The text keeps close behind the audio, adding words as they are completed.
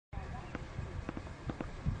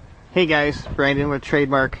Hey guys, Brandon with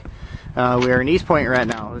Trademark. We are in Eastpointe right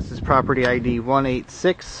now. This is property ID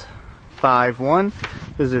 18651.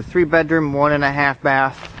 This is a 3-bedroom, 1.5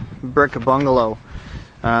 bath brick bungalow.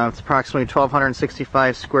 It's approximately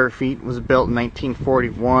 1,265 square feet. It was built in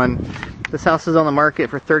 1941. This house is on the market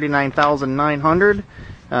for $39,900.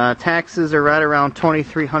 Taxes are right around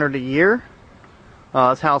 $2,300 a year.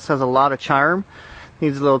 This house has a lot of charm.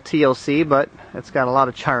 Needs a little TLC, but it's got a lot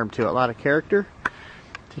of charm to it, a lot of character.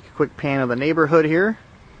 Take a quick pan of the neighborhood here.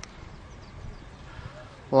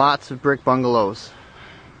 Lots of brick bungalows.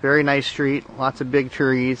 Very nice street, lots of big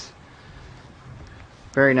trees.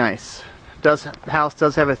 Very nice. The house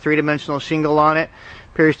does have a 3-dimensional shingle on it.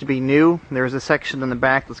 Appears to be new. There's a section in the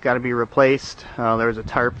back that's got to be replaced. There's a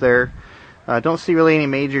tarp there. Don't see really any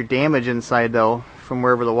major damage inside though from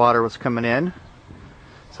wherever the water was coming in.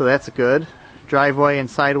 So that's good. Driveway and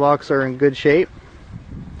sidewalks are in good shape.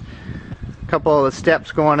 A couple of the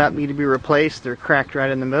steps going up need to be replaced. They're cracked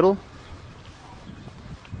right in the middle.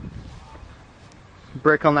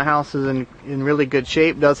 Brick on the house is in really good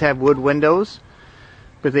shape. Does have wood windows,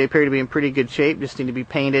 but they appear to be in pretty good shape. Just need to be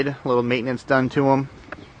painted. A little maintenance done to them.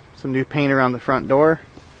 Some new paint around the front door.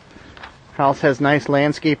 House has nice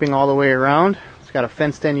landscaping all the way around. It's got a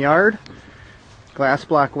fenced-in yard. Glass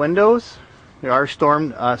block windows. There are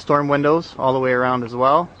storm windows all the way around as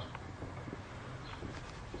well.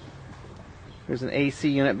 There's an AC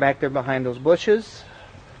unit back there behind those bushes.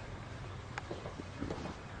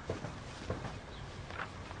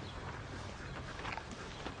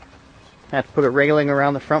 Have to put a railing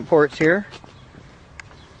around the front porch here.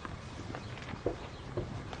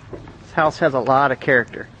 This house has a lot of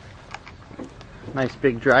character. Nice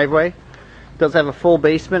big driveway. Does have a full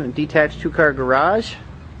basement and detached 2-car garage.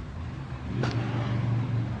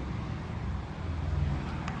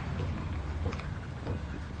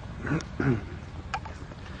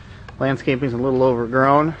 Landscaping's a little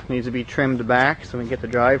overgrown. Needs to be trimmed back so we can get the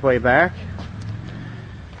driveway back.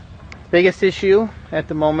 Biggest issue at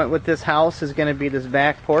the moment with this house is going to be this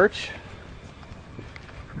back porch.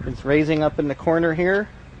 It's raising up in the corner here,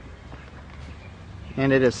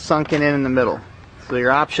 and it is sunken in the middle. So your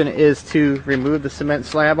option is to remove the cement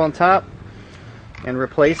slab on top and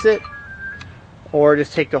replace it, or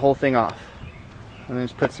just take the whole thing off and then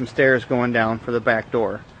just put some stairs going down for the back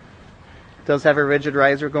door. It does have a rigid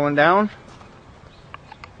riser going down.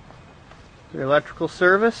 The electrical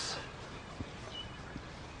service.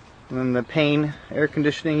 And then the pane air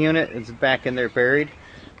conditioning unit is back in there buried,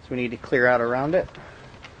 so we need to clear out around it.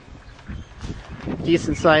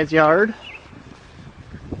 Decent sized yard.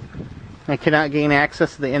 I cannot gain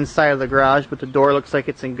access to the inside of the garage, but the door looks like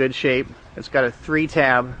it's in good shape. It's got a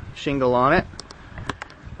 3-tab shingle on it.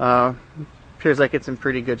 Appears like it's in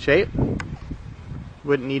pretty good shape.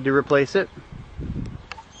 Wouldn't need to replace it.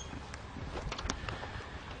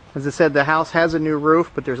 As I said, the house has a new roof,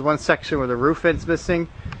 but there's one section where the roof vent's missing,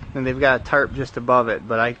 and they've got a tarp just above it.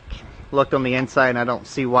 But I looked on the inside and I don't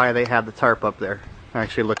see why they have the tarp up there. It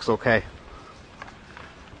actually looks okay.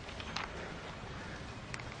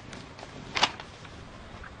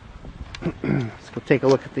 Let's go take a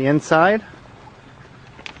look at the inside.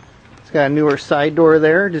 It's got a newer side door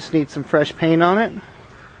there, just needs some fresh paint on it.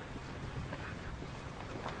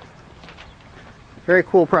 Very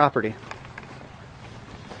cool property.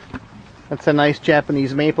 That's a nice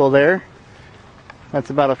Japanese maple there.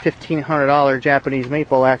 That's about a $1,500 Japanese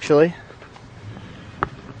maple actually.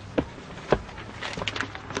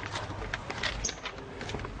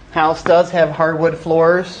 House does have hardwood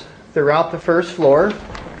floors throughout the first floor.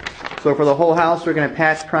 So for the whole house we're going to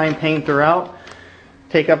patch prime paint throughout.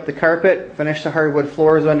 Take up the carpet, finish the hardwood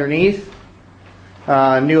floors underneath.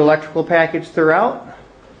 New electrical package throughout.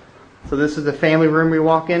 So this is the family room we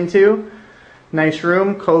walk into. Nice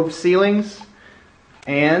room, cove ceilings,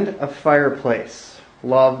 and a fireplace.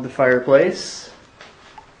 Love the fireplace.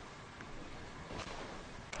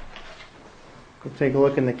 We'll take a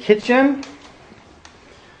look in the kitchen.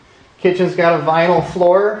 Kitchen's got a vinyl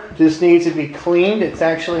floor. Just needs to be cleaned. It's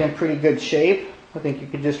actually in pretty good shape. I think you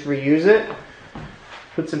could just reuse it.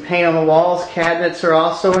 Put some paint on the walls. Cabinets are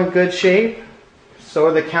also in good shape. So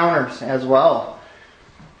are the counters as well.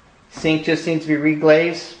 Sink just needs to be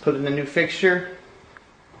reglazed. Put in a new fixture.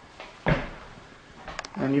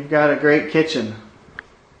 And you've got a great kitchen.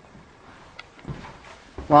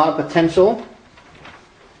 A lot of potential.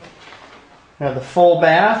 We have the full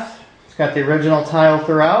bath. It's got the original tile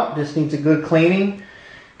throughout. Just needs a good cleaning.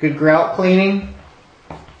 Good grout cleaning.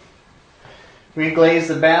 Reglaze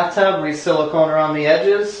the bathtub. Re-silicone around the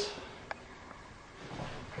edges.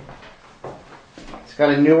 It's got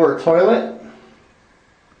a newer toilet.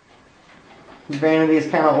 The vanity is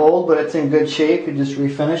kind of old, but it's in good shape. You just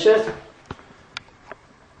refinish it.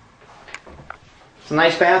 It's a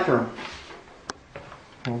nice bathroom.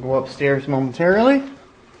 We'll go upstairs momentarily.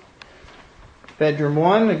 Bedroom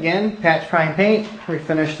 1, again, patch prime paint,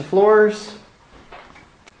 refinish the floors.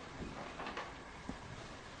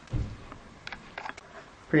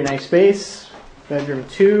 Pretty nice space. Bedroom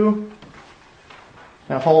 2.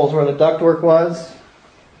 That hole is where the ductwork was.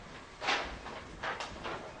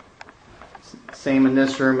 Same in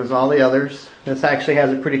this room as all the others. This actually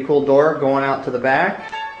has a pretty cool door going out to the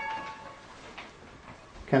back.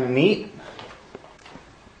 Kind of neat.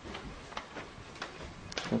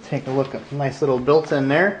 We'll take a look at the nice little built-in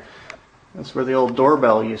there. That's where the old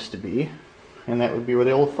doorbell used to be. And that would be where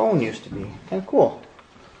the old phone used to be. Kind of cool.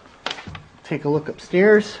 Take a look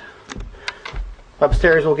upstairs.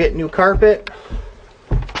 Upstairs we'll get new carpet.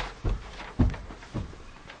 It's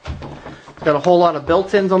got a whole lot of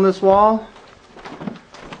built-ins on this wall.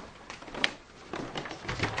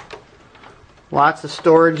 Lots of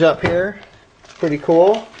storage up here. Pretty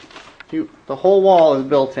cool. The whole wall is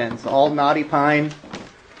built-in. It's all knotty pine.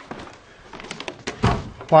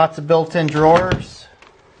 Lots of built-in drawers.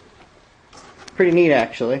 Pretty neat,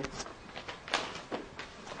 actually.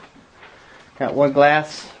 Got one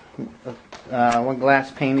glass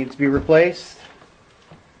pane needs to be replaced.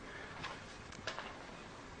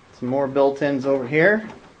 Some more built-ins over here.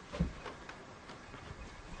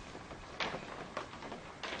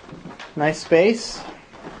 Nice space.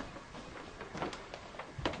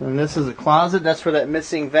 And this is a closet. That's where that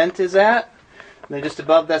missing vent is at. And then just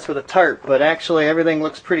above that's with a tarp. But actually everything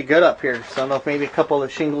looks pretty good up here. So I don't know if maybe a couple of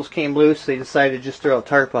the shingles came loose. They decided to just throw a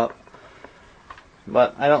tarp up.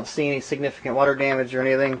 But I don't see any significant water damage or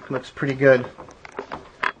anything. Looks pretty good.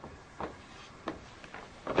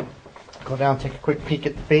 Go down and take a quick peek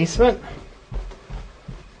at the basement.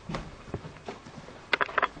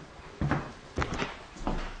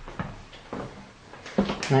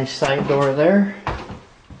 Nice side door there.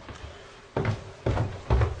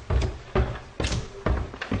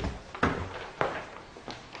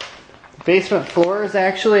 The basement floor is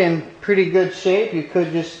actually in pretty good shape. You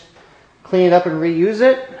could just clean it up and reuse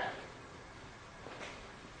it.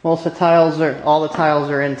 Most of the tiles all the tiles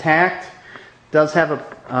are intact. It does have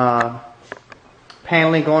a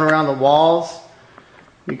paneling going around the walls.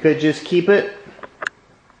 You could just keep it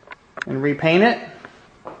and repaint it,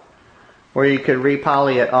 or you could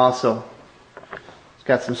repoly it also. It's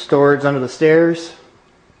got some storage under the stairs.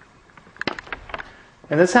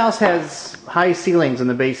 And this house has high ceilings in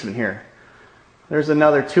the basement here. There's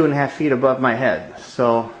another 2.5 feet above my head.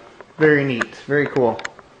 So very neat, very cool.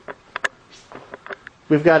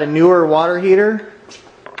 We've got a newer water heater.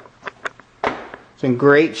 It's in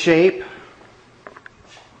great shape.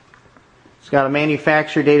 It's got a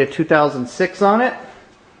manufacture date of 2006 on it.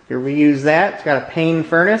 You reuse that. It's got a pane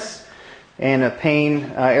furnace and a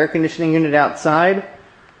pane air conditioning unit outside.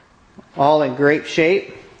 All in great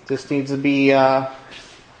shape. Just needs to be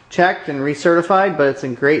checked and recertified, but it's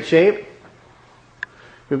in great shape.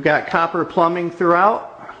 We've got copper plumbing throughout.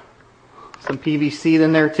 Some PVC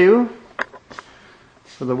in there too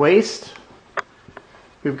for the waste.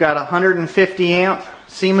 We've got a 150 amp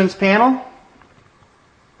Siemens panel.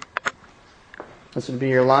 This would be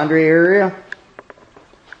your laundry area.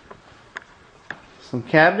 Some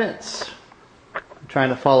cabinets. I'm trying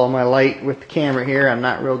to follow my light with the camera here. I'm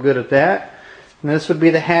not real good at that. And this would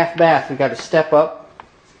be the half bath. We've got to step up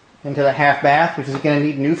into the half bath, which is going to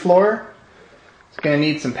need new floor. It's going to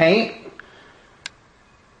need some paint.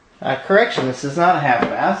 Correction, this is not a half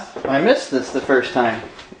bath. I missed this the first time.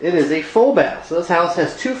 It is a full bath. So this house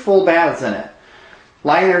has 2 full baths in it.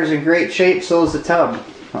 Liner's in great shape, so is the tub.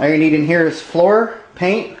 All you need in here is floor,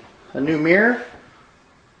 paint, a new mirror,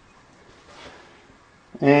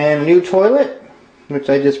 and a new toilet, which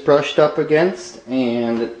I just brushed up against,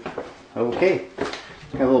 and okay.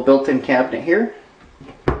 Got a little built-in cabinet here.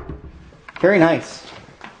 Very nice.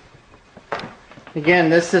 Again,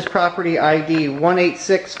 this is property ID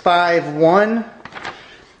 18651,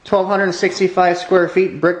 1,265 square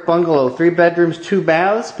feet, brick bungalow, 3 bedrooms, 2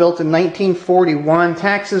 baths, built in 1941.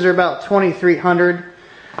 Taxes are about $2,300.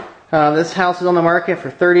 This house is on the market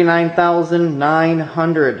for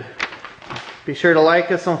 $39,900. Be sure to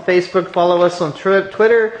like us on Facebook, follow us on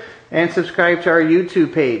Twitter, and subscribe to our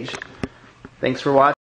YouTube page. Thanks for watching.